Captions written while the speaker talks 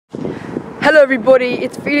Hello everybody,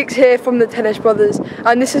 it's Felix here from the Tennis Brothers,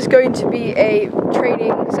 and this is going to be a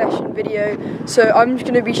training session video. So I'm just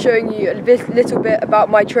going to be showing you a little bit about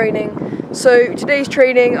my training. So today's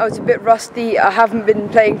training, I was a bit rusty. I haven't been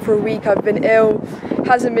playing for a week, I've been ill,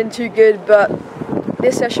 hasn't been too good, but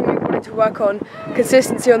this session we wanted to work on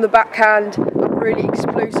consistency on the backhand, really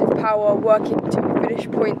explosive power, working to finish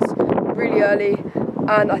points really early,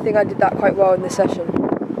 and I think I did that quite well in this session.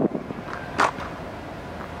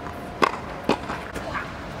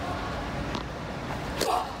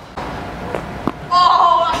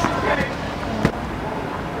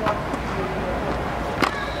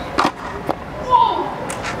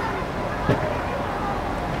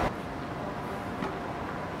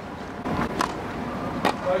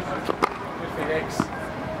 Good Felix.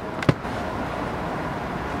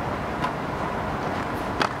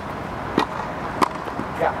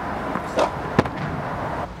 Yeah, stop.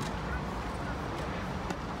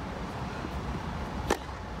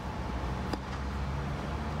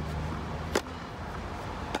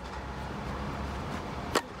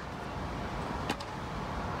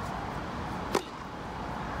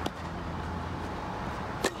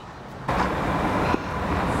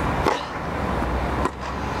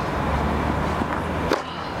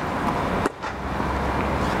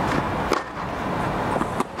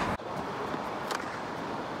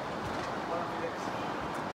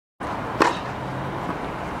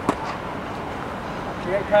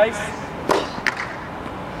 Create pace.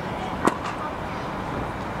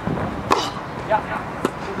 Yeah,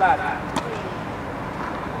 good lad.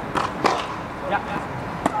 Yeah.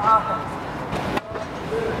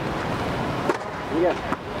 Again.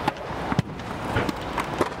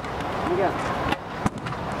 Again.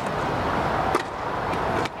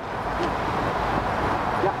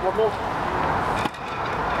 Yeah, one more.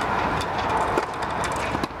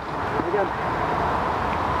 Again.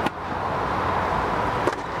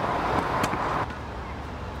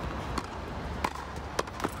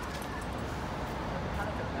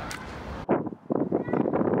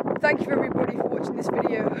 Thank you everybody for watching this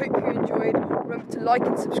video. Hope you enjoyed. Remember to like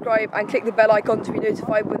and subscribe and click the bell icon to be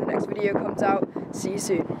notified when the next video comes out. See you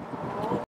soon.